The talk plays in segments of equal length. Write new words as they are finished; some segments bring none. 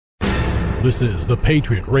This is the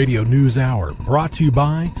Patriot Radio News Hour, brought to you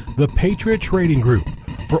by the Patriot Trading Group.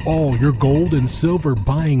 For all your gold and silver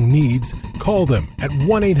buying needs, call them at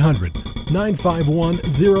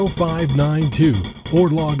 1-800-951-0592 or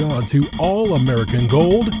log on to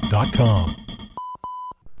allamericangold.com.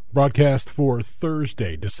 Broadcast for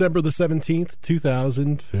Thursday, December the 17th,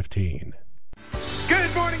 2015.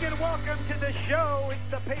 Good morning and welcome to the show. It's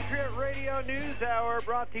the Patriot Radio News Hour,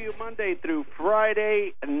 brought to you Monday through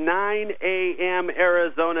Friday, 9 a.m.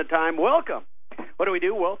 Arizona time. Welcome. What do we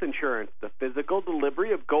do? Wealth Insurance, the physical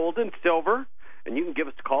delivery of gold and silver. And you can give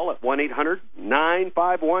us a call at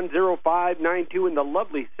 1-800-951-0592, and the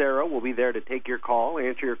lovely Sarah will be there to take your call,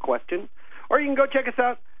 answer your question. Or you can go check us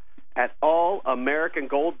out at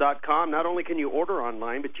allamericangold.com. Not only can you order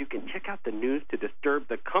online, but you can check out the news to disturb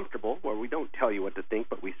the comfortable, where we don't tell you what to think,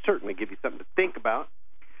 but we certainly give you something to think about.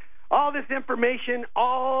 All this information,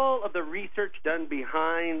 all of the research done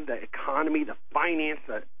behind the economy, the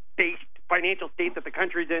financial state that the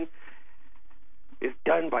country's in, is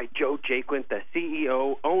done by Joe Jaquint, the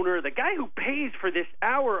CEO, owner, the guy who pays for this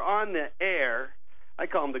hour on the air. I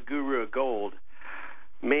call him the guru of gold.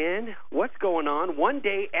 Man, what's going on? One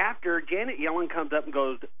day after Janet Yellen comes up and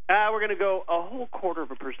goes, we're going to go a whole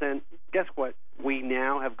 0.25%. Guess what? We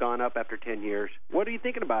now have gone up after 10 years. What are you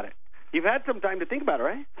thinking about it? You've had some time to think about it,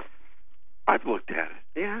 right? I've looked at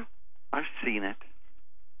it. Yeah. I've seen it.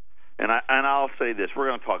 And I'll say this. We're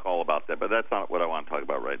going to talk all about that, but that's not what I want to talk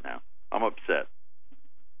about right now. I'm upset.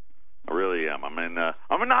 I really am. I'm not in a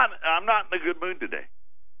good mood today.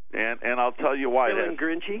 And I'll tell you why. Feeling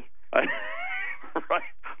grinchy? Right.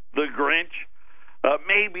 The Grinch.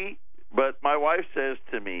 Maybe. But my wife says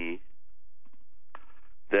to me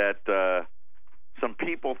that some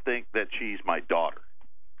people think that she's my daughter.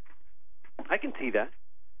 I can see that.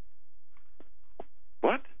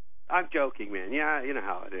 What? I'm joking, man. Yeah, you know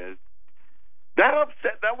how it is. That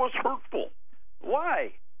was hurtful.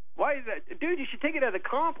 Why? Why is that? Dude, you should take it as a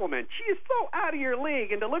compliment. She is so out of your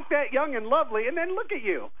league, and to look that young and lovely, and then look at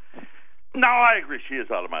you. No, I agree she is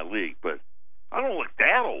out of my league, but I don't look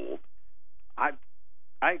that old.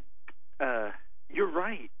 You're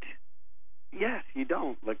right. Yes, you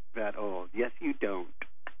don't look that old. Yes, you don't.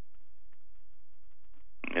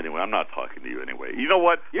 Anyway, I'm not talking to you anyway. You know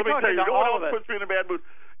what? You're Let me tell you, talking to what all of else us. puts me in a bad mood?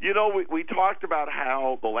 You know, we talked about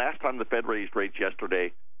how the last time the Fed raised rates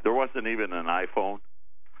yesterday, there wasn't even an iPhone.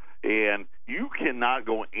 And you cannot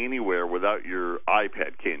go anywhere without your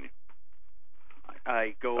iPad, can you?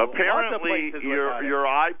 I go apparently lots of places your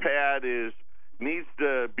iPad needs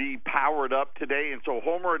to be powered up today, and so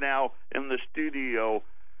Homer now in the studio,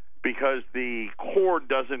 because the cord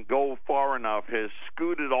doesn't go far enough, has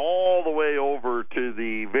scooted all the way over to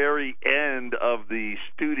the very end of the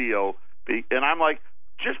studio, and I'm like,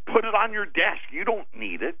 just put it on your desk. You don't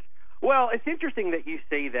need it. Well, it's interesting that you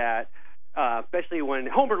say that. Especially when,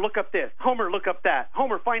 Homer, look up this. Homer, look up that.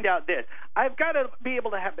 Homer, find out this. I've got to be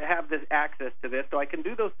able to have this access to this so I can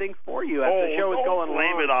do those things for you as the show is going along.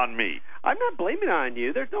 Blame it on me. I'm not blaming it on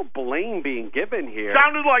you. There's no blame being given here.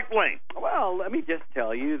 Sounded like blame. Well, let me just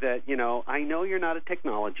tell you that, I know you're not a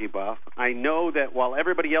technology buff. I know that while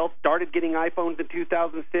everybody else started getting iPhones in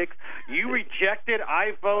 2006, you rejected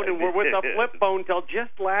iPhone and were with a flip phone till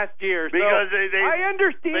just last year. Because I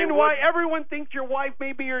understand why everyone thinks your wife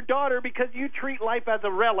may be your daughter, because you treat life as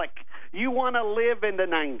a relic. You want to live in the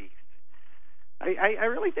 90s. I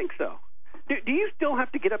really think so. Do you still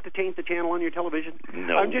have to get up to change the channel on your television?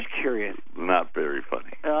 No. I'm just curious. Not very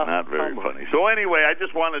funny. Not very funny. So anyway, I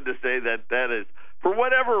just wanted to say that is, for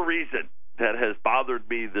whatever reason, that has bothered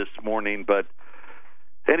me this morning. But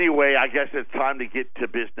anyway, I guess it's time to get to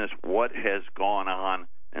business. What has gone on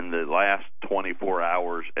in the last 24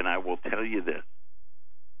 hours? And I will tell you this.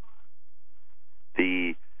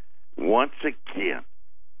 Once again,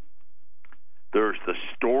 there's the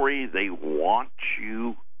story they want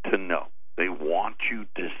you to know. They want you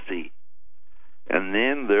to see. And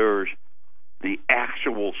then there's the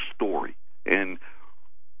actual story. And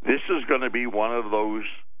this is going to be one of those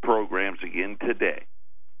programs again today.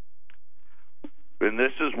 And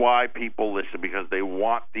this is why people listen, because they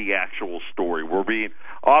want the actual story. We're being,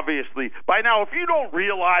 obviously, by now, if you don't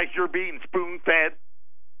realize you're being spoon-fed,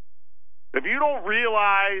 if you don't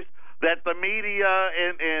realize that the media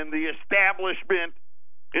and the establishment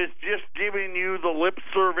is just giving you the lip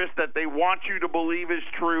service that they want you to believe is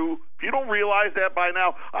true, if you don't realize that by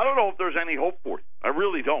now, I don't know if there's any hope for you. I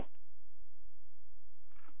really don't.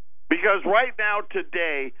 Because right now,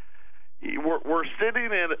 today, we're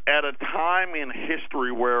sitting at a time in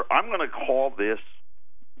history where I'm going to call this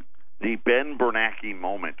the Ben Bernanke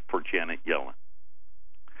moment for Janet Yellen.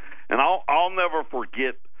 And I'll never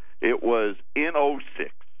forget It was in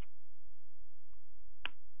 06,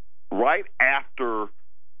 right after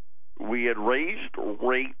we had raised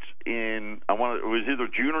rates it was either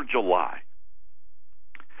June or July.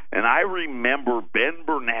 And I remember Ben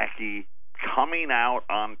Bernanke coming out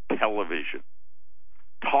on television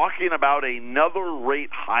talking about another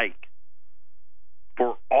rate hike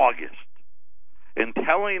for August and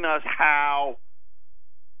telling us how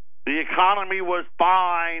the economy was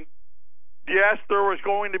fine. Yes, there was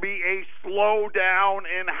going to be a slowdown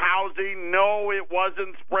in housing. No, it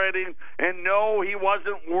wasn't spreading. And no, he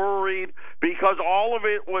wasn't worried because all of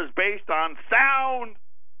it was based on sound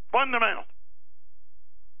fundamentals.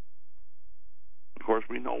 Of course,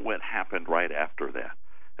 we know what happened right after that.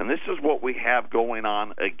 And this is what we have going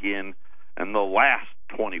on again in the last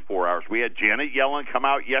 24 hours. We had Janet Yellen come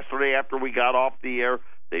out yesterday after we got off the air.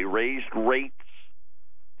 They raised rates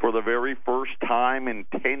for the very first time in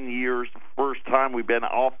 10 years. First time we've been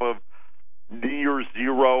off of near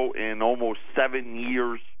zero in almost 7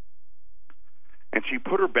 years. And she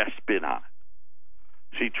put her best spin on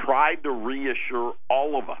it. She tried to reassure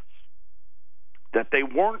all of us that they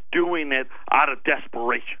weren't doing it out of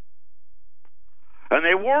desperation. And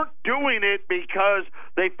they weren't doing it because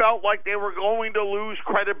they felt like they were going to lose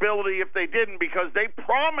credibility if they didn't, because they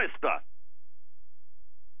promised us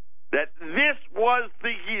that this was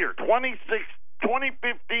the year.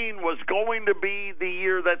 2015 was going to be the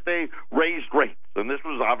year that they raised rates. And this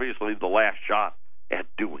was obviously the last shot at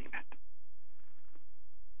doing it.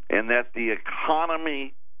 And that the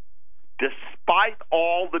economy, despite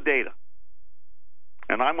all the data,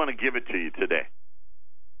 and I'm going to give it to you today,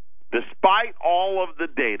 despite all of the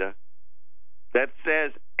data that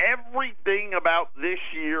says everything about this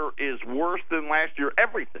year is worse than last year,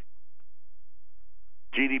 everything.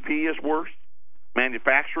 GDP is worse.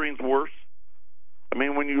 Manufacturing's worse. I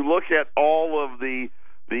mean, when you look at all of the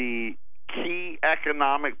key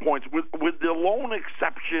economic points, with the lone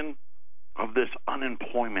exception of this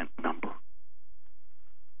unemployment number.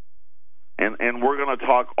 And we're going to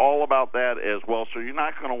talk all about that as well, so you're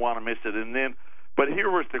not going to want to miss it. And then, but here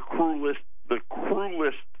was the cruelest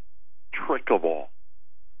trick of all.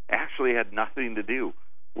 Actually had nothing to do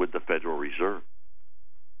with the Federal Reserve.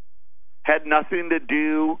 Had nothing to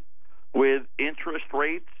do with interest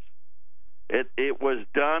rates. It was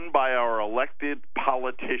done by our elected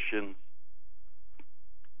politicians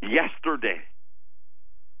yesterday.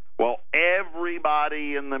 Well,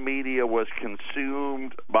 everybody in the media was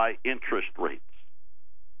consumed by interest rates.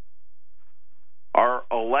 Our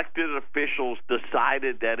elected officials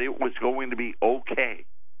decided that it was going to be okay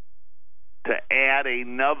to add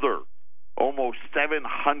another almost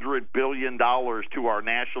 $700 billion to our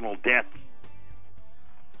national debt.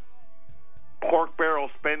 Pork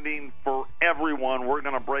barrel spending for everyone. We're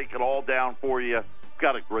going to break it all down for you. We've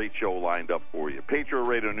got a great show lined up for you. Patriot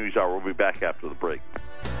Radio News Hour. We'll be back after the break.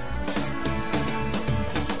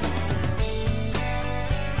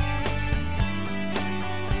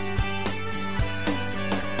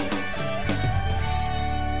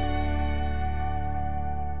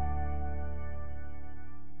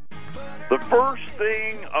 The first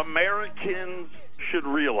thing Americans should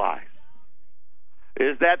realize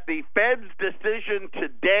is that the Fed's decision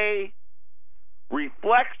today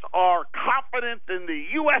reflects our confidence in the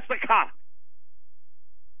U.S. economy.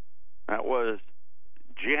 That was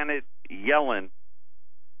Janet Yellen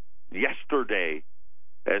yesterday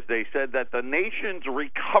as they said that the nation's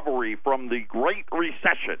recovery from the Great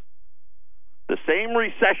Recession, the same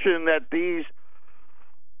recession that these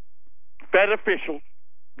Fed officials,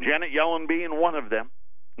 Janet Yellen being one of them,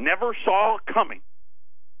 never saw coming.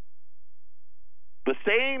 The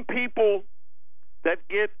same people that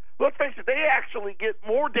get, let's face it, they actually get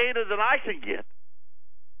more data than I can get.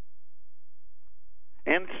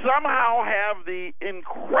 And somehow have the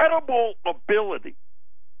incredible ability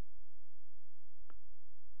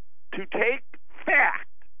to take fact,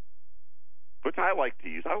 which I like to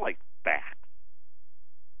use, I like facts,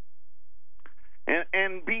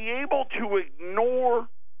 and be able to ignore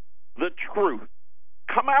the truth,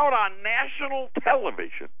 come out on national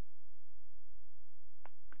television,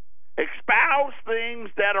 espouse things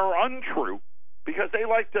that are untrue, because they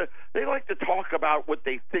like to talk about what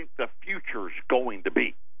they think the future's going to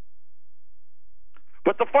be.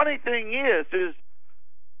 But the funny thing is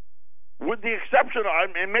with the exception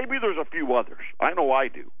of, and maybe there's a few others, I know I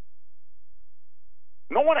do,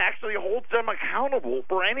 no one actually holds them accountable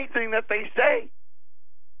for anything that they say.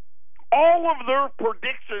 All of their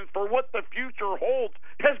predictions for what the future holds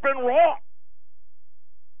has been wrong.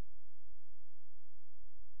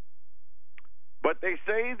 But they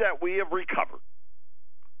say that we have recovered.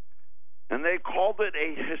 and they called it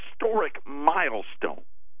a historic milestone.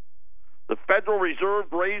 The Federal Reserve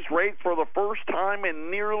raised rates for the first time in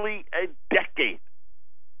nearly a decade.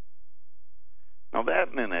 Now,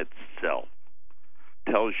 that in itself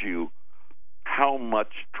tells you how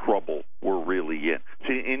much trouble we're really in.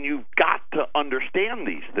 See, and you've got to understand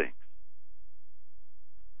these things.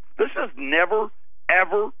 This has never,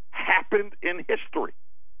 ever happened in history.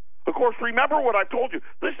 Of course, remember what I told you.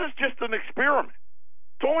 This is just an experiment.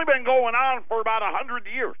 It's only been going on for about 100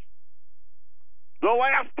 years. The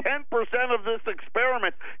last 10% of this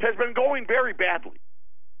experiment has been going very badly.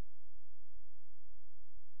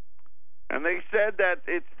 And they said that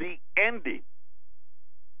it's the ending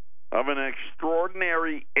of an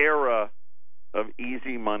extraordinary era of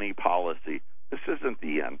easy money policy. This isn't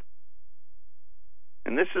the end.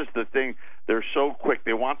 And this is the thing. They're so quick.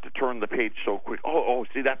 They want to turn the page so quick. Oh,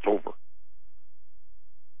 see, that's over.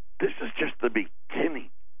 This is just the beginning.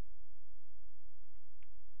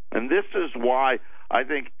 And this is why I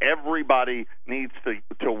think everybody needs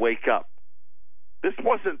to wake up. This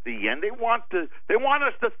wasn't the end. They want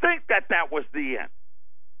us to think that was the end.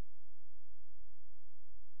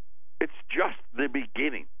 It's just the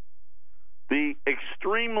beginning. The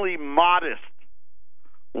extremely modest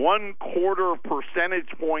 1/4 percentage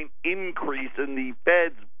point increase in the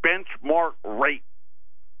Fed's benchmark rate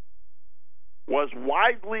was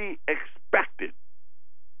widely expected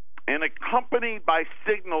and accompanied by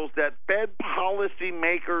signals that Fed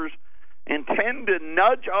policymakers intend to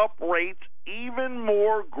nudge up rates even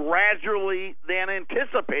more gradually than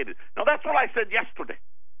anticipated. Now, that's what I said yesterday.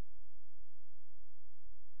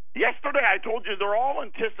 Yesterday, I told you they're all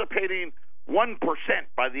anticipating 1%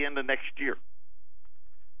 by the end of next year.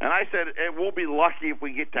 And I said, we'll be lucky if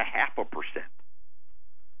we get to 0.5%.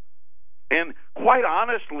 And quite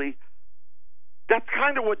honestly, that's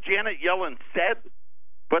kind of what Janet Yellen said.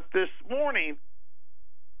 But this morning,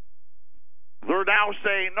 they're now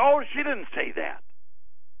saying, no, she didn't say that.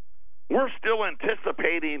 We're still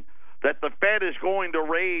anticipating that the Fed is going to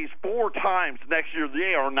raise 4 times next year.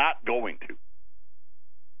 They are not going to.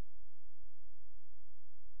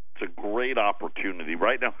 It's a great opportunity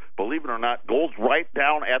right now. Believe it or not, gold's right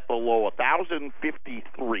down at the low,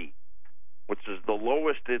 1,053, which is the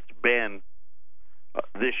lowest it's been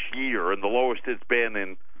this year, and the lowest it's been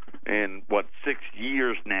in 6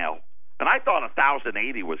 years now. And I thought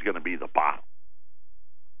 1,080 was going to be the bottom.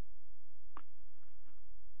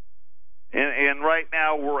 And right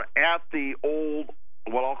now we're at the old,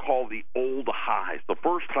 what I'll call the old highs. The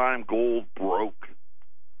first time gold broke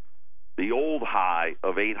the old high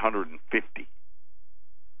of 850.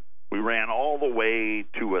 We ran all the way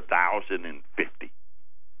to 1,050.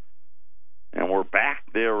 And we're back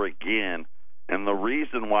there again. And the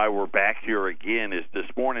reason why we're back here again is this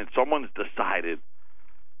morning someone's decided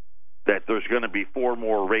that there's going to be 4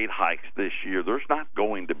 more rate hikes this year. There's not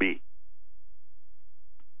going to be.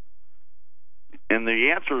 And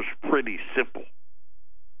the answer is pretty simple.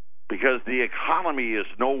 Because the economy is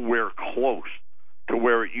nowhere close to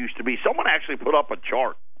where it used to be. Someone actually put up a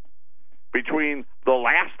chart between the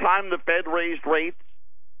last time the Fed raised rates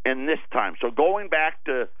and this time. So going back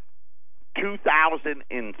to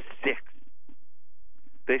 2006,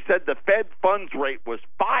 they said the Fed funds rate was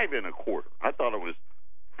 5.25. I thought it was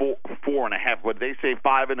 4.5, but they say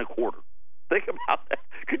 5.25. Think about that.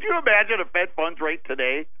 Could you imagine a Fed funds rate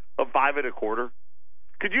today of 5.25?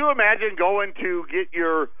 Could you imagine going to get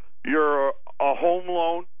your a home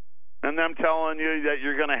loan and them telling you that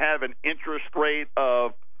you're going to have an interest rate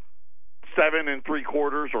of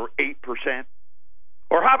 7.75 or 8%?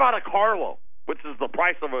 Or how about a car loan, which is the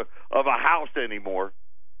price of a house anymore?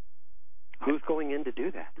 Who's going in to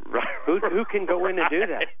do that? Right. Who can go in and do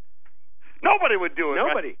that? Nobody would do it.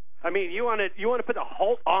 Nobody. Right? I mean, you want to put a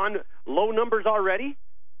halt on low numbers already?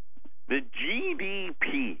 The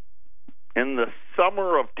GDP in the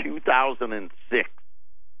summer of 2006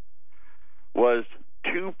 was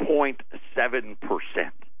 2.7%.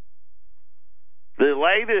 The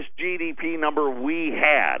latest GDP number we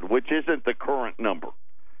had, which isn't the current number,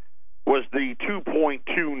 was the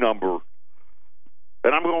 2.2 number.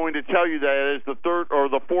 And I'm going to tell you that as the third or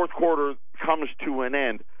the fourth quarter comes to an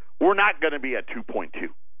end, we're not going to be at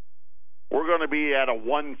 2.2. We're going to be at a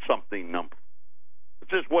 1-something number.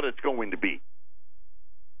 It's just what it's going to be,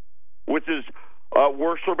 which is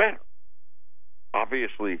worse or better.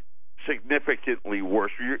 Obviously, significantly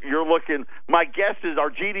worse. You're looking, my guess is our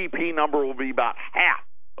GDP number will be about half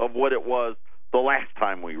of what it was the last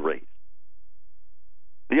time we raised.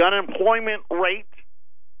 The unemployment rate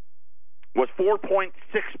was 4.6%.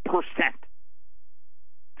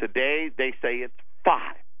 Today, they say it's 5%.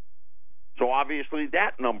 So obviously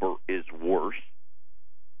that number is worse.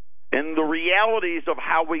 And the realities of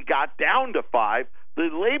how we got down to 5, the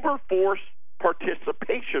labor force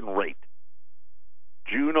participation rate,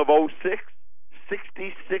 June of 06,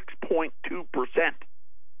 66.2%.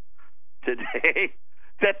 Today,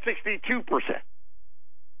 that's 62%.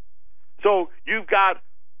 So you've got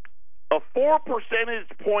a 4 percentage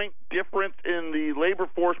point difference in the labor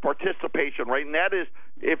force participation rate, and that is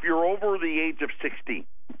if you're over the age of 16.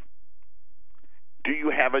 Do you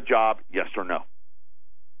have a job, yes or no?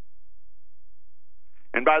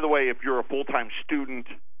 And by the way, if you're a full-time student,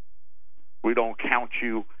 we don't count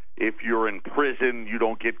you. If you're in prison, you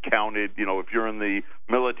don't get counted. You know, if you're in the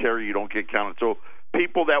military, you don't get counted. So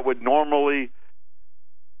people that would normally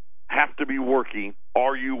have to be working,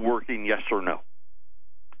 are you working, yes or no?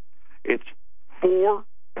 It's 4%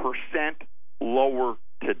 lower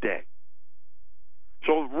today.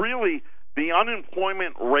 So really, the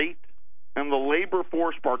unemployment rate and the labor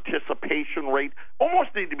force participation rate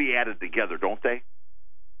almost need to be added together, don't they?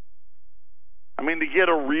 I mean, to get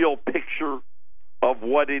a real picture of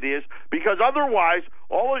what it is. Because otherwise,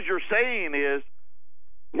 all you're saying is,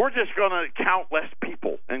 we're just going to count less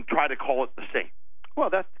people and try to call it the same. Well,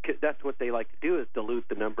 that's what they like to do, is dilute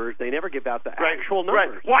the numbers. They never give out the actual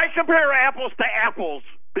numbers. Right. Why compare apples to apples?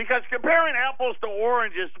 Because comparing apples to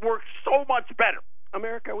oranges works so much better.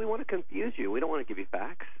 America, we want to confuse you. We don't want to give you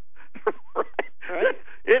facts. Right?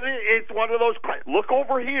 It's one of those, look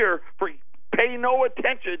over here, pay no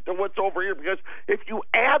attention to what's over here, because if you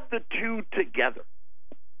add the two together,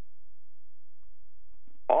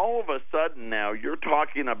 all of a sudden now you're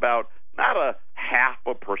talking about not a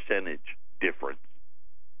 0.5% difference,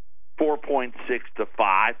 4.6 to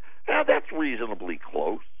 5. Now that's reasonably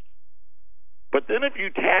close. But then if you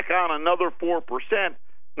tack on another 4%,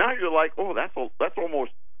 now you're like, oh, that's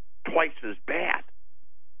almost twice as bad.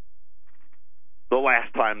 The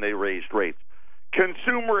last time they raised rates.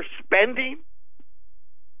 Consumer spending,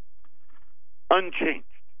 unchanged.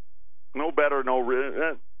 No better,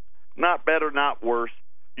 not better, not worse.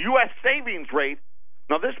 U.S. savings rate,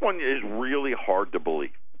 now this one is really hard to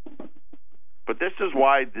believe. But this is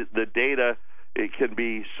why the data, it can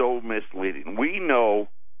be so misleading. We know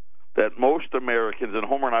that most Americans, and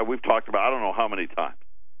Homer and I, we've talked about, I don't know how many times,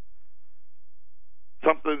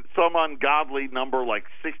 some ungodly number like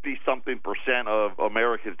 60-something% of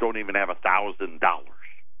Americans don't even have $1,000.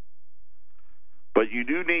 But you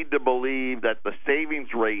do need to believe that the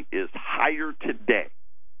savings rate is higher today.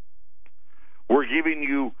 We're giving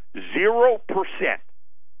you 0%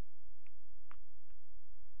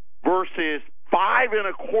 versus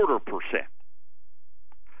 5.25%.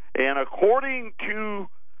 And according to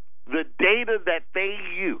the data that they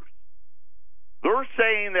use, they're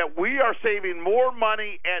saying that we are saving more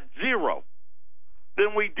money at 0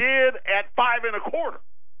 than we did at 5.25.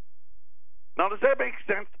 Now, does that make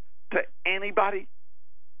sense to anybody?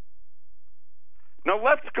 Now,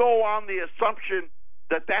 let's go on the assumption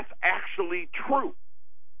that that's actually true.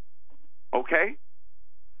 Okay?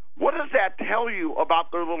 What does that tell you about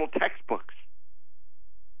their little textbooks?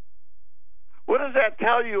 What does that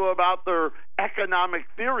tell you about their economic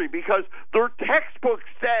theory? Because their textbook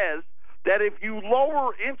says that if you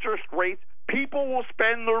lower interest rates, people will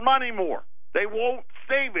spend their money more. They won't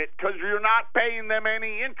save it because you're not paying them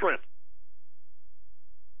any interest.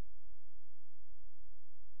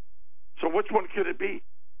 So which one could it be?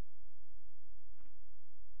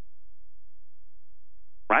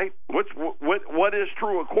 Right? What is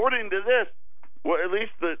true? According to this, well, at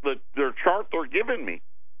least their chart they're giving me,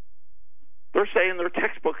 they're saying their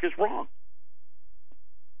textbook is wrong.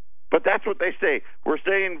 But that's what they say. We're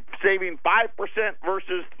saying saving 5%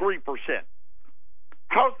 versus 3%.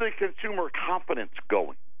 How's the consumer confidence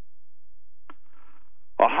going?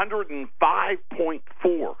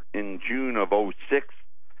 105.4 in June of 06.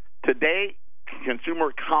 Today,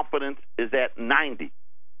 consumer confidence is at 90.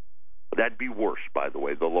 That'd be worse, by the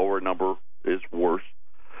way. The lower number is worse.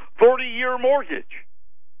 30-year mortgage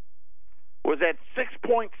was at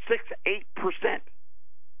 6.68%.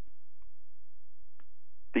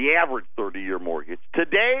 The average 30-year mortgage.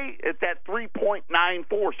 Today, it's at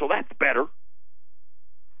 3.94, so that's better.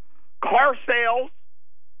 Car sales,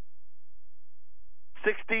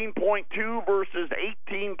 16.2 versus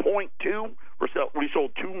 18.2. We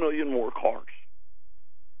sold 2 million more cars.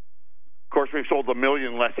 Of course, we've sold 1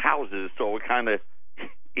 million less houses, so it kind of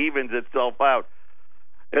evens itself out.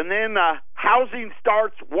 And then housing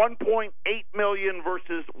starts 1.8 million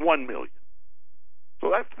versus 1 million. So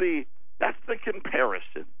that's the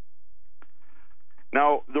comparison.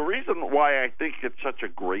 Now, the reason why I think it's such a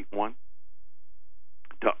great one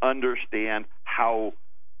to understand how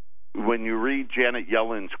when you read Janet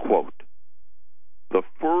Yellen's quote, the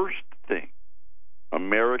first thing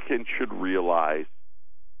Americans should realize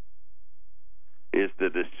is the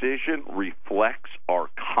decision reflects our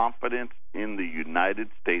confidence in the United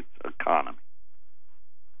States economy.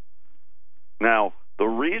 Now, the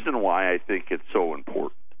reason why I think it's so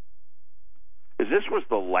important is this was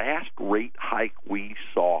the last rate hike we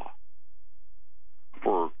saw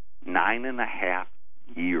for 9.5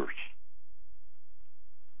 years.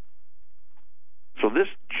 So this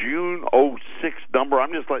June 06 number,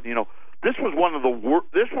 I'm just letting you know, this was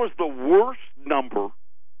the worst number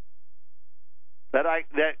that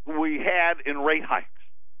we had in rate hikes.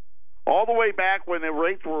 All the way back when the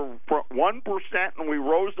rates were 1% and we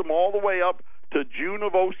rose them all the way up to June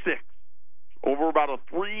of 06 over about a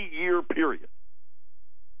 3-year period.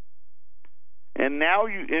 And now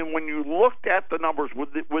when you looked at the numbers,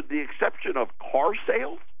 with the exception of car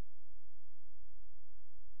sales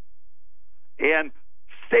and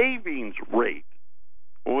savings rate,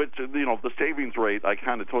 which, the savings rate, I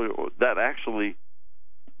kind of told you, that actually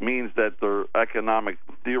means that their economic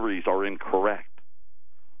theories are incorrect.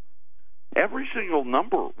 Every single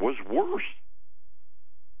number was worse.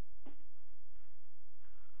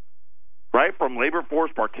 Right? From labor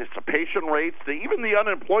force participation rates to even the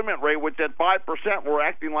unemployment rate, which at 5%, we're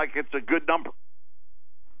acting like it's a good number.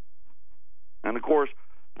 And, of course,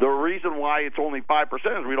 the reason why it's only 5%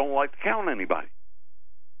 is we don't like to count anybody.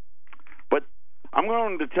 But I'm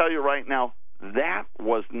going to tell you right now, that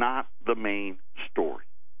was not the main story.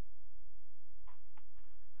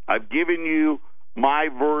 I've given you my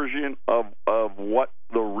version of what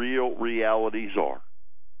the real realities are.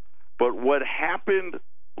 But what happened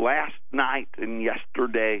last night and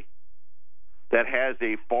yesterday that has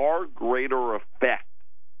a far greater effect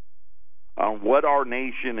on what our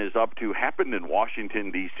nation is up to happened in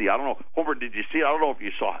Washington, D.C. I don't know, Homer, did you see it? I don't know if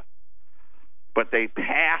you saw it. But they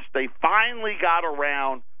finally got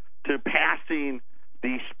around to passing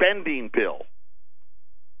the spending bill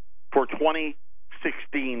for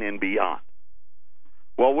 2016 and beyond.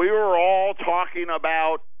 Well, we were all talking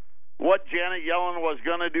about what Janet Yellen was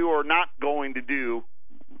going to do or not going to do.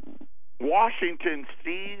 Washington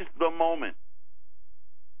seized the moment.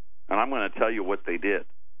 And I'm going to tell you what they did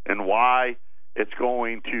and why it's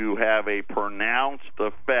going to have a pronounced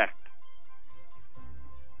effect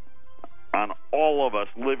on all of us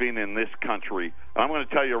living in this country. I'm going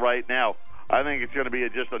to tell you right now, I think it's going to be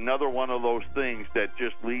just another one of those things that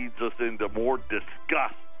just leads us into more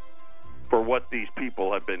disgust for what these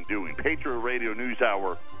people have been doing. Patriot Radio News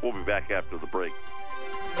Hour. We'll be back after the break.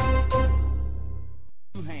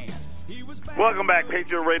 Welcome back,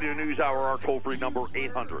 Patriot Radio News Hour. Our toll-free number,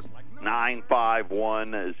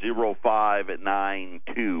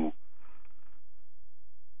 800-951-0592.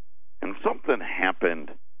 And something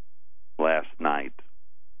happened last night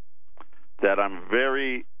that I'm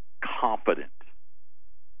very confident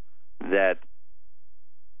that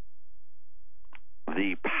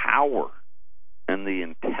the power and the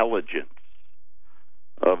intelligence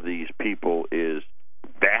of these people is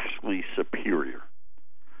vastly superior,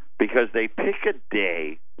 because they pick a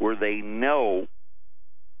day where they know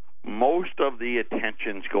most of the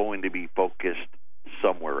attention's going to be focused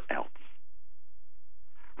somewhere else.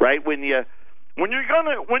 Right? When you're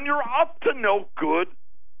up to no good,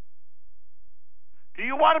 do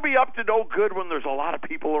you want to be up to no good when there's a lot of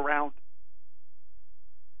people around?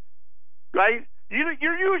 Right? You're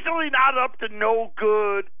usually not up to no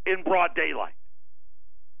good in broad daylight.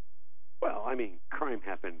 Well, I mean, crime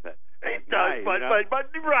happens at it night, does,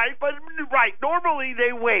 but right. Normally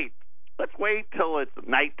they wait. Let's wait till it's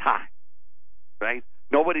nighttime, right?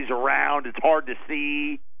 Nobody's around. It's hard to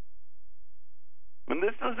see. And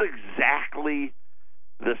this is exactly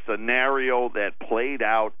the scenario that played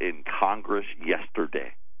out in Congress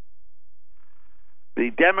yesterday.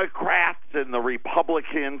 The Democrats and the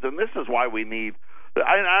Republicans, and this is why we need,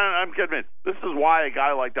 I'm convinced, this is why a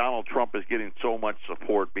guy like Donald Trump is getting so much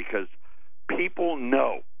support, because people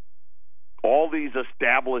know all these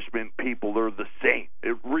establishment people, they're the same.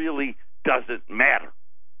 It really doesn't matter.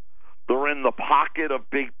 They're in the pocket of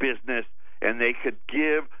big business, and they could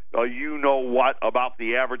give a you-know-what about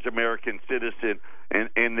the average American citizen,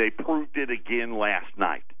 and they proved it again last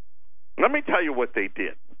night. Let me tell you what they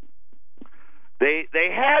did. They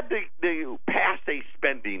had to pass a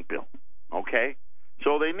spending bill, okay?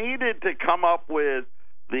 So they needed to come up with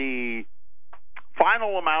the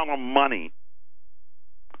final amount of money,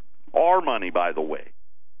 our money, by the way,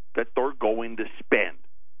 that they're going to spend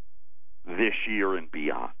this year and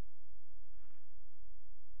beyond.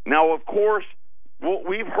 Now, of course,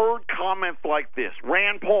 we've heard comments like this.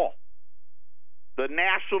 Rand Paul, the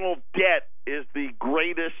national debt is the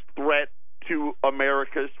greatest threat to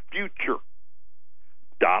America's future.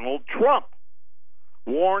 Donald Trump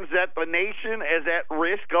warns that the nation is at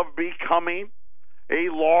risk of becoming a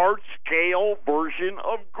large-scale version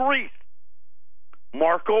of Greece.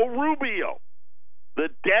 Marco Rubio, the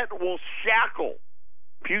debt will shackle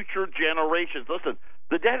future generations. Listen,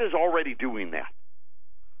 the debt is already doing that.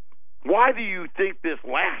 Why do you think this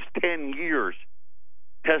last 10 years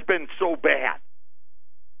has been so bad?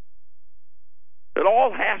 It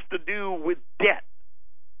all has to do with debt.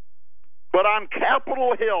 But on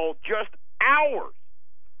Capitol Hill, just hours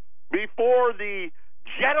before the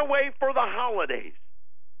getaway for the holidays,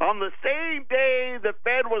 on the same day the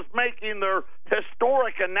Fed was making their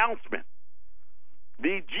historic announcement,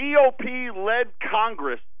 the GOP-led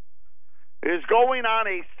Congress is going on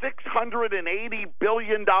a $680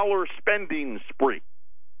 billion spending spree,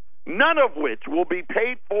 none of which will be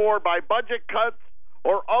paid for by budget cuts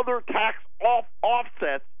or other tax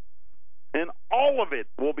offsets, and all of it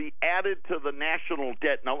will be added to the national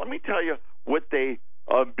debt. Now, let me tell you what they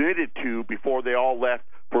admitted to before they all left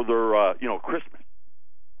for their, Christmas.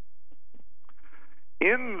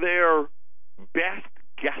 In their best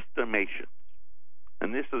guesstimations,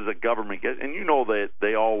 and this is a government guess, and you know that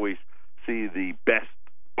they always see the best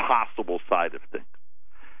possible side of things.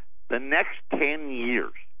 The next 10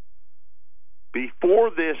 years, before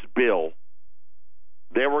this bill,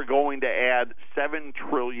 they were going to add $7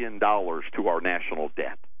 trillion to our national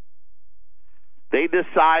debt. They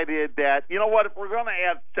decided that, you know what, if we're going to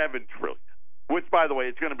add $7 trillion, which, by the way,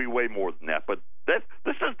 it's going to be way more than that, but this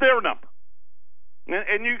is their number.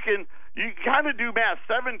 And you kind of do math,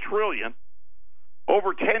 $7 trillion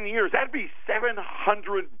over 10 years, that'd be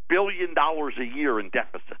 $700 billion a year in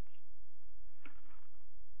deficits.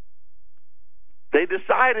 They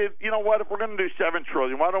decided, you know what, if we're going to do $7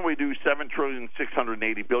 trillion, why don't we do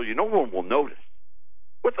 $7,680 billion? No one will notice.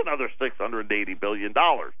 What's another $680 billion?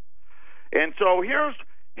 And so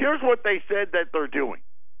here's what they said that they're doing.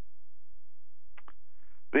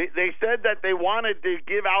 They said that they wanted to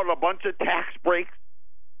give out a bunch of tax breaks,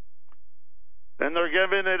 and they're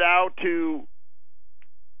giving it out to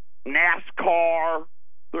NASCAR.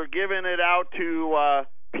 They're giving it out to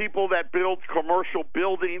people that build commercial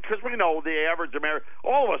buildings, because we know the average American,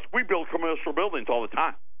 all of us, we build commercial buildings all the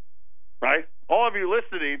time, right? All of you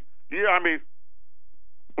listening,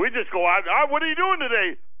 we just go out, what are you doing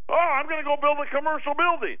today? Oh, I'm going to go build a commercial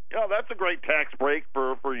building. Yeah, that's a great tax break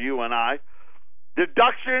for you and I.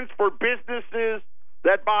 Deductions for businesses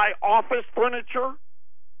that buy office furniture.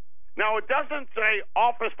 Now, it doesn't say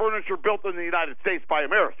office furniture built in the United States by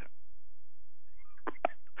Americans.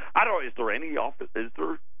 I don't know, is there any office?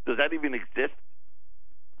 Does that even exist?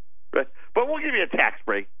 Right. But we'll give you a tax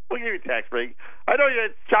break. I know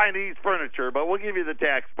it's Chinese furniture, but we'll give you the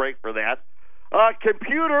tax break for that.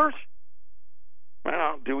 Computers.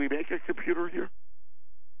 Well, do we make a computer here?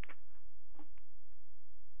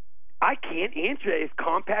 I can't answer. Is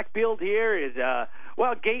Compaq built here? Is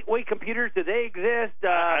Gateway Computers, do they exist?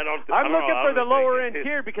 I'm looking for the lower end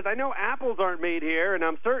tier because I know Apples aren't made here, and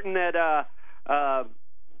I'm certain that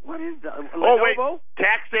what is Lenovo? Oh wait,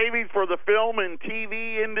 tax savings for the film and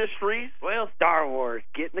TV industries. Well, Star Wars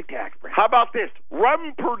getting the tax break. How about this?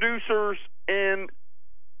 Rum producers in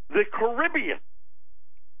the Caribbean,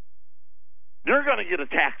 they're going to get a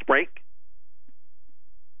tax break.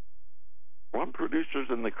 Rum producers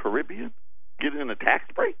in the Caribbean getting a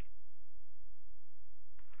tax break?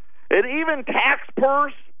 And even tax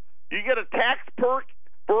purse, you get a tax perk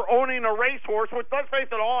for owning a racehorse, which, let's face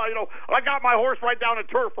it, I got my horse right down at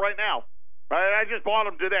Turf right now. I just bought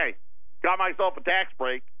him today. Got myself a tax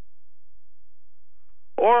break.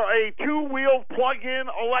 Or a two-wheel plug-in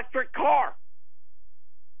electric car.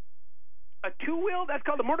 A two-wheel? That's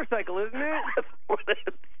called a motorcycle, isn't it? That's what it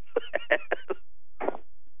says.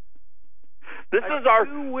 This is our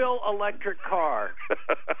two-wheel electric car.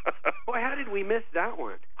 Boy, how did we miss that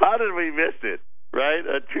one? How did we miss it? Right?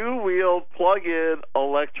 A two-wheel plug-in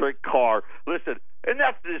electric car. Listen, and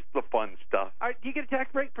that's just the fun stuff. Do you get a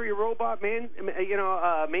tax break for your robot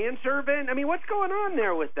manservant? I mean, what's going on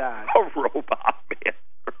there with that? A robot manservant.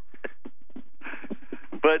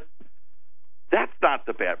 But that's not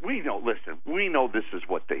the bad. We know this is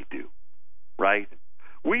what they do, right?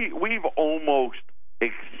 We've almost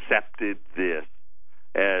accepted this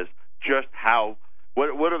as just how,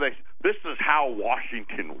 what are they, this is how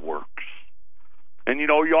Washington works. And, you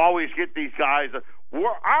always get these guys, I'm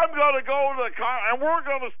going to go to and we're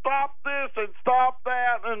going to stop this and stop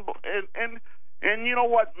that. And you know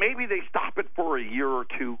what? Maybe they stop it for a year or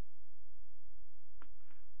two.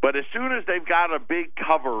 But as soon as they've got a big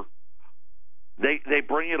cover, They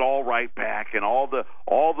bring it all right back, and all the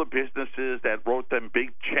businesses that wrote them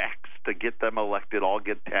big checks to get them elected all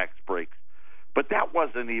get tax breaks. But that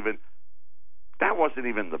wasn't even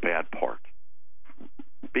the bad part.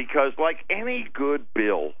 Because like any good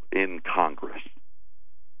bill in Congress,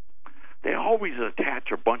 they always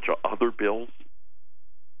attach a bunch of other bills,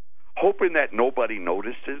 hoping that nobody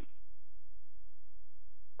notices.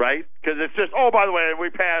 Right? Because it's just, oh, by the way, we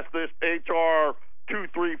passed this H.R.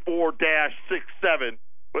 234-67,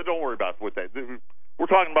 but don't worry about what that. We're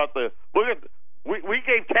talking about we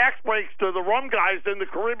gave tax breaks to the rum guys in the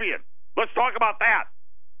Caribbean. Let's talk about that,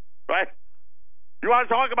 right? You want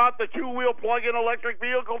to talk about the two-wheel plug-in electric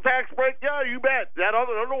vehicle tax break? Yeah, you bet.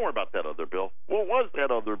 Don't worry about that other bill. What was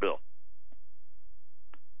that other bill?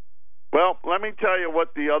 Well, let me tell you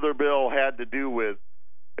what the other bill had to do with,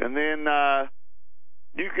 and then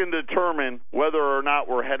you can determine whether or not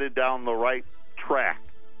we're headed down the right track,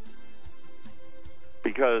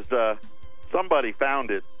 because somebody found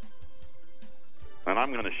it, and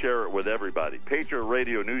I'm going to share it with everybody. Patriot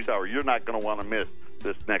Radio News Hour, you're not going to want to miss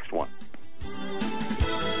this next one.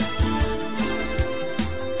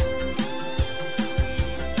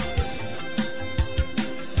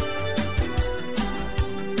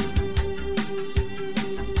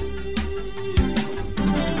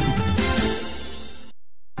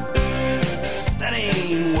 That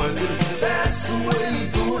ain't working. That's the way you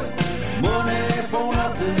do it. Money for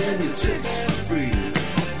nothing and your chicks for free.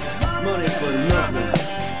 Money for nothing.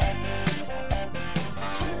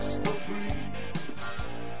 Chicks for free.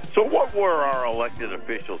 So what were our elected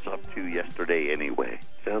officials up to yesterday anyway?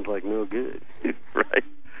 Sounds like no good. Right.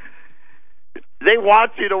 They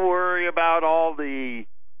want you to worry about all the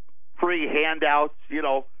free handouts,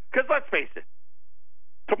 because let's face it,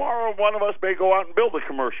 tomorrow one of us may go out and build a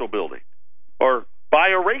commercial building or buy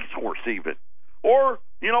a racehorse even. Or,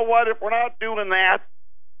 you know what, if we're not doing that,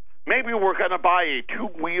 maybe we're going to buy a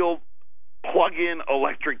two-wheel plug-in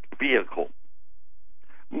electric vehicle.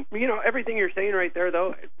 Everything you're saying right there,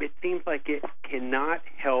 though, it seems like it cannot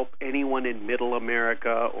help anyone in middle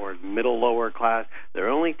America or middle lower class. They're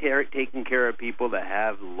only taking care of people that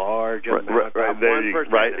have large amounts.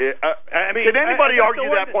 Right. Can anybody argue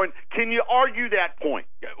that point? Can you argue that point?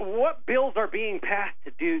 What bills are being passed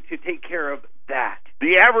to take care of that?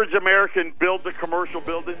 The average American builds a commercial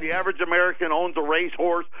building. The average American owns a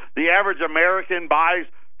racehorse. The average American buys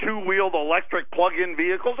two-wheeled electric plug-in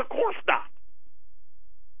vehicles. Of course not.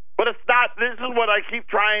 But it's not. This is what I keep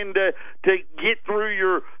trying to get through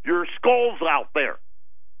your skulls out there.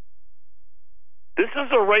 This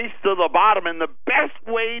is a race to the bottom, and the best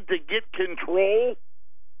way to get control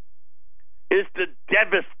is to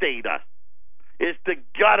devastate us, is to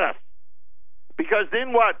gut us. Because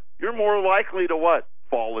then what? You're more likely to what?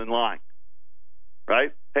 Fall in line.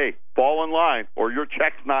 Right? Hey, fall in line or your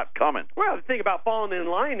check's not coming. Well, the thing about falling in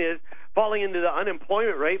line is falling into the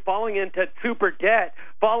unemployment rate, falling into super debt,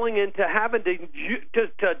 falling into having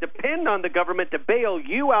to depend on the government to bail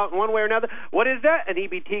you out in one way or another. What is that? An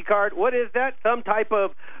EBT card? What is that? Some type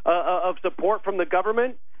of support from the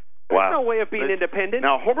government? There's no way of being independent.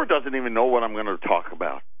 Now, Homer doesn't even know what I'm going to talk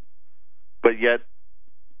about, but yet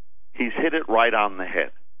he's hit it right on the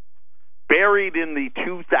head. Buried in the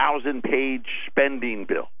 2,000-page spending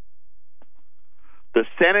bill. The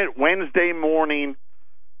Senate Wednesday morning,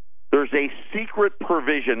 there's a secret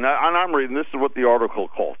provision, and I'm reading, this is what the article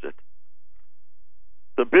calls it.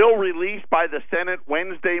 The bill released by the Senate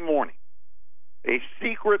Wednesday morning, a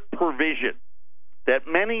secret provision that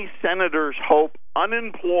many senators hope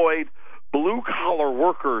unemployed blue-collar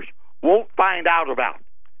workers won't find out about.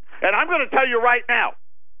 And I'm going to tell you right now,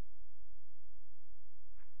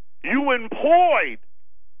 you employed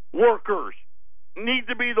workers need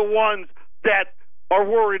to be the ones that are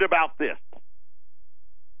worried about this.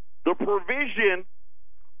 The provision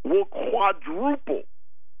will quadruple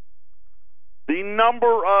the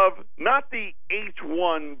number of, not the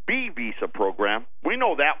H-1B visa program. We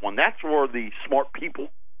know that one. That's for the smart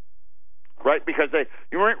people, right? Because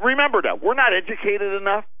remember that. We're not educated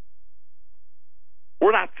enough.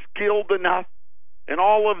 We're not skilled enough. And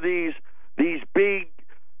all of these big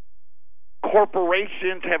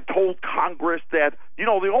corporations have told Congress that, the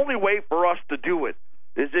only way for us to do it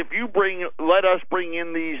is if you let us bring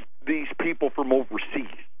in these people from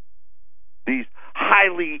overseas, these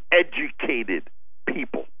highly educated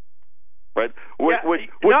people, right? Which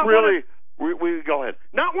really, we go ahead.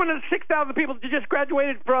 Not one of the 6,000 people that just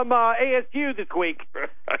graduated from ASU this week.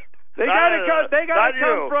 They got to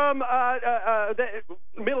come from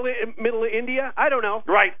middle India. I don't know.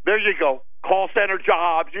 Right, there you go. Call center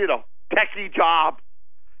jobs, techie jobs.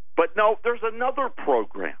 But no, there's another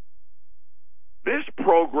program This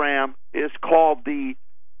program is called the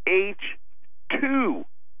H-2B.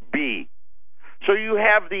 So you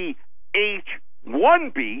have the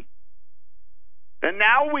H-1B, and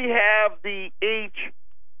now we have the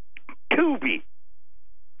H-2B.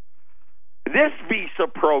 This visa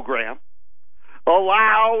program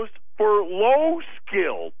allows for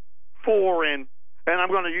low-skilled foreign, and I'm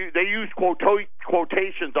going to use, they use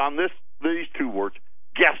quotations on these two words,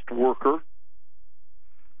 guest worker.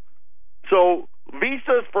 So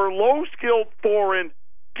visas for low-skilled foreign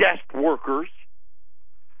guest workers.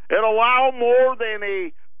 It allows more than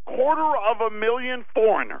 250,000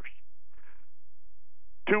 foreigners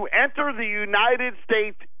to enter the United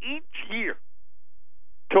States each year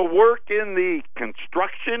to work in the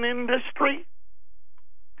construction industry,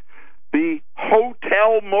 the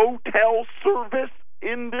hotel-motel service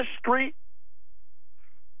industry,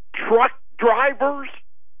 truck drivers,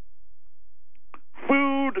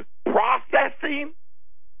 food processing,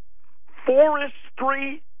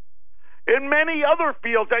 forestry, and many other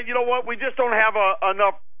fields that, you know what, we just don't have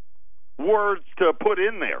enough words to put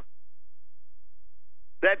in there,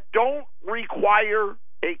 that don't require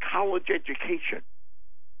a college education.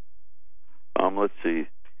 Let's see.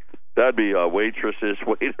 That'd be waitresses,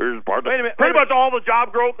 waiters, bartenders. Wait a minute. Pretty much all the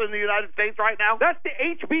job growth in the United States right now. That's the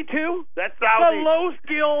HB2? That's the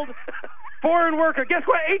low-skilled foreign worker. Guess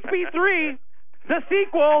what? HB3, the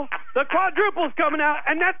sequel, the quadruple's coming out,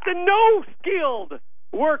 and that's the no-skilled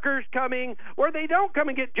workers coming, where they don't come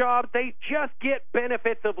and get jobs. They just get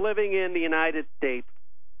benefits of living in the United States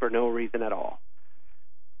for no reason at all.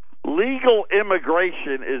 Legal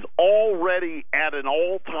immigration is already at an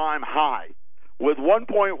all-time high, with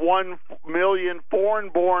 1.1 million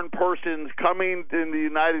foreign-born persons coming in the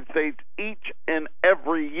United States each and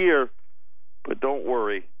every year. But don't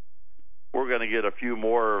worry, we're going to get a few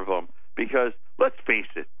more of them, because, let's face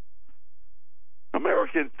it,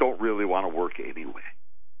 Americans don't really want to work anyway.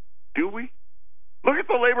 Do we? Look at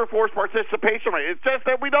the labor force participation rate. It says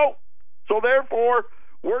that we don't. So, therefore,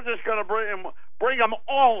 we're just going to bring them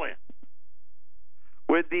all in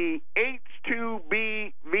with the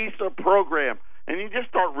H-2B visa program. And you just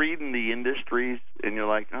start reading the industries, and you're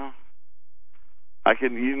like, oh,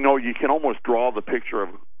 you can almost draw the picture of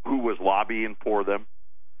who was lobbying for them,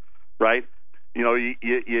 right? You know, you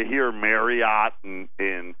hear Marriott and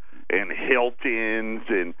Hilton's,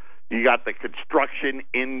 and you got the construction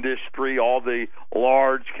industry, all the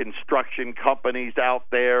large construction companies out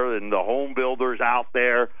there, and the home builders out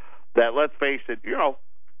there. That, let's face it, you know,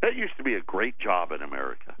 that used to be a great job in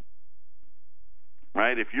America,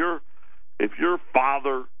 right? If your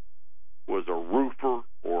father was a roofer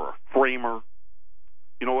or a framer,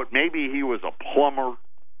 you know what, maybe he was a plumber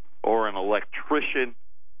or an electrician.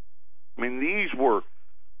 I mean, these were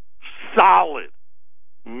solid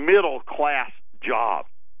middle-class jobs.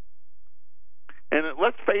 And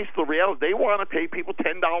let's face the reality, they want to pay people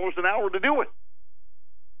 $10 an hour to do it.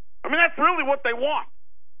 I mean, that's really what they want.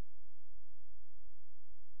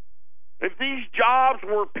 If these jobs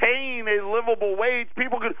were paying a livable wage,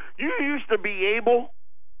 you used to be able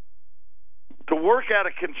to work at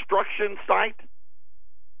a construction site,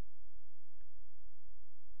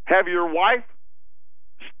 have your wife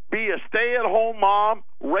be a stay-at-home mom,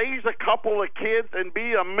 raise a couple of kids, and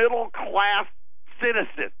be a middle-class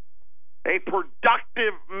citizen, a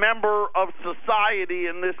productive member of society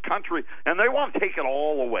in this country, and they want to take it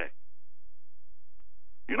all away.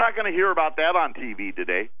 You're not going to hear about that on TV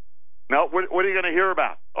today. No, what are you going to hear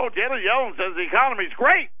about? Oh, Janet Yellen says the economy's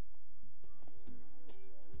great.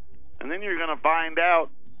 And then you're going to find out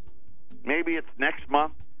maybe it's next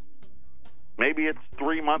month, maybe it's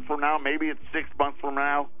 3 months from now, maybe it's 6 months from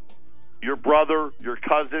now, your brother, your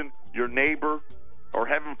cousin, your neighbor, or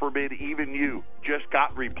heaven forbid, even you, just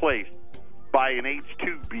got replaced by an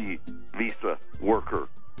H-2B visa worker.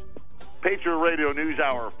 Patriot Radio News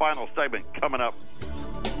Hour, final segment coming up.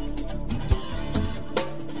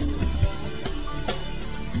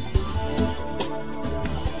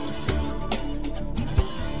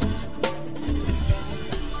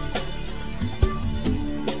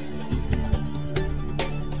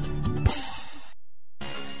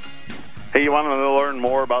 Hey, you want to learn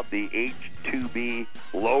more about the H-2B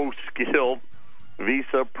low-skilled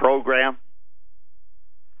visa program?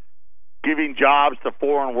 Giving jobs to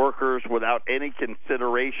foreign workers without any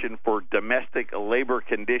consideration for domestic labor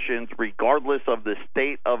conditions, regardless of the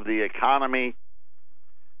state of the economy.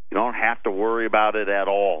 You don't have to worry about it at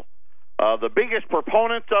all. The biggest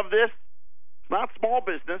proponents of this, it's not small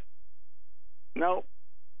business. No.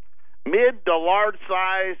 Mid to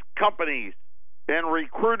large-size companies and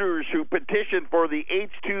recruiters who petition for the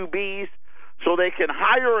H-2Bs so they can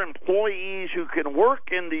hire employees who can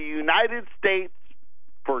work in the United States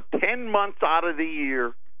for 10 months out of the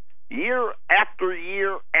year, year after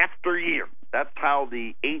year after year. That's how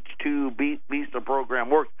the H-2 visa program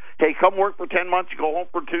works. Hey, come work for 10 months, you go home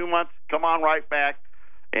for 2 months, come on right back,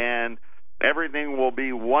 and everything will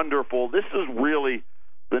be wonderful. This is really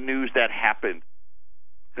the news that happened.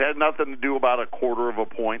 It had nothing to do about a quarter of a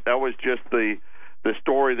point. That was just the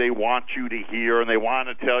story they want you to hear, and they want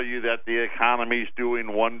to tell you that the economy's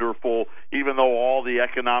doing wonderful, even though all the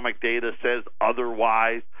economic data says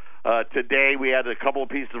otherwise. Today we had a couple of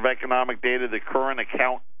pieces of economic data. The current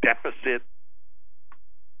account deficit,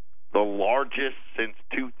 the largest since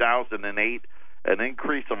 2008, an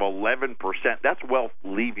increase of 11%. That's wealth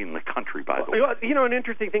leaving the country, by the way. You know, an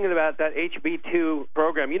interesting thing about that HB2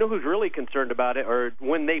 program, you know who's really concerned about it, or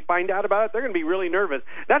when they find out about it, they're going to be really nervous.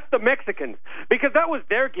 That's the Mexicans, because that was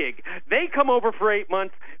their gig. They come over for 8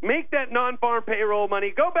 months, make that non-farm payroll money,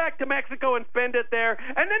 go back to Mexico and spend it there,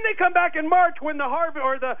 and then they come back in March when the harvest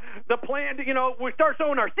or the plant, you know, we start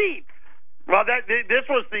sowing our seeds. Well, this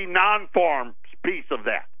was the non-farm piece of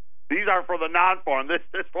that. These are for the non-farm. This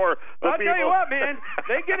is for the I'll people. tell you what, man.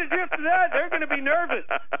 They get a gist of that, they're going to be nervous.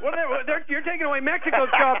 Well, you're taking away Mexico's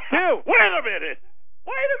jobs, too. Wait a minute.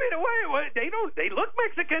 Wait. They look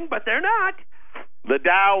Mexican, but they're not. The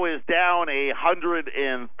Dow is down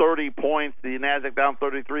 130 points. The Nasdaq down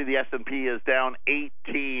 33. The S&P is down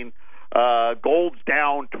 18. Gold's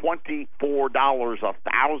down $24,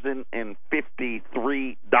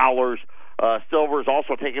 $1,053. Silver's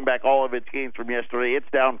also taking back all of its gains from yesterday. It's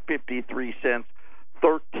down 53 cents,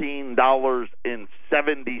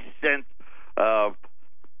 $13.70. A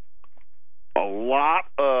lot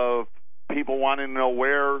of people wanting to know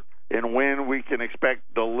where and when we can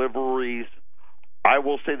expect deliveries. I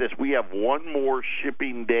will say this. We have one more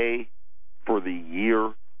shipping day for the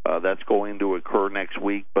year. That's going to occur next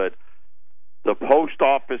week. But the post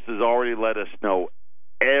office has already let us know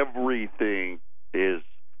everything is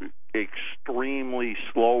extremely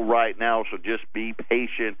slow right now, so just be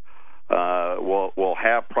patient. We'll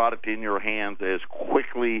have product in your hands as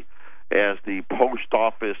quickly as the post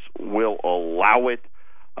office will allow it.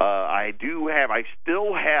 I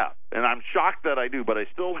still have, and I'm shocked that I do, but I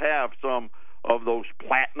still have some of those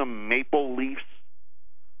platinum maple leafs,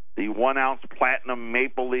 the 1 ounce platinum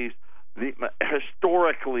maple leafs.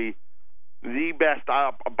 Historically, the best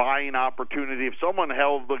buying opportunity. If someone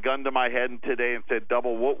held the gun to my head today and said,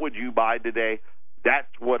 Double, what would you buy today? That's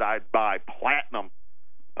what I'd buy. Platinum,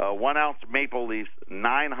 1 ounce maple leafs,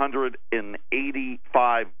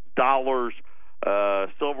 $985.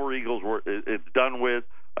 Silver Eagles, it's done with.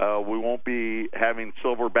 We won't be having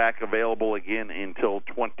Silverback available again until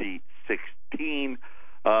 2016.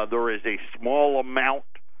 There is a small amount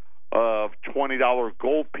of $20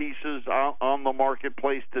 gold pieces on the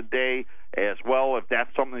marketplace today as well. If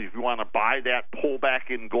that's something, if you want to buy that pullback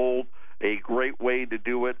in gold, a great way to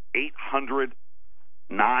do it,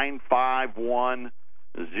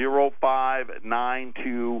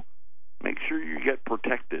 800-951-0592. Make sure you get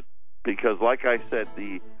protected because, like I said,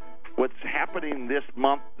 what's happening this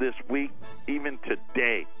month, this week, even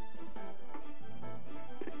today,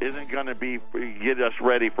 isn't going to get us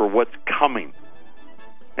ready for what's coming.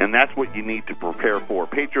 And that's what you need to prepare for.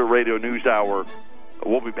 Patriot Radio News Hour.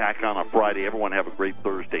 We'll be back on a Friday. Everyone have a great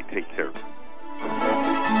Thursday. Take care.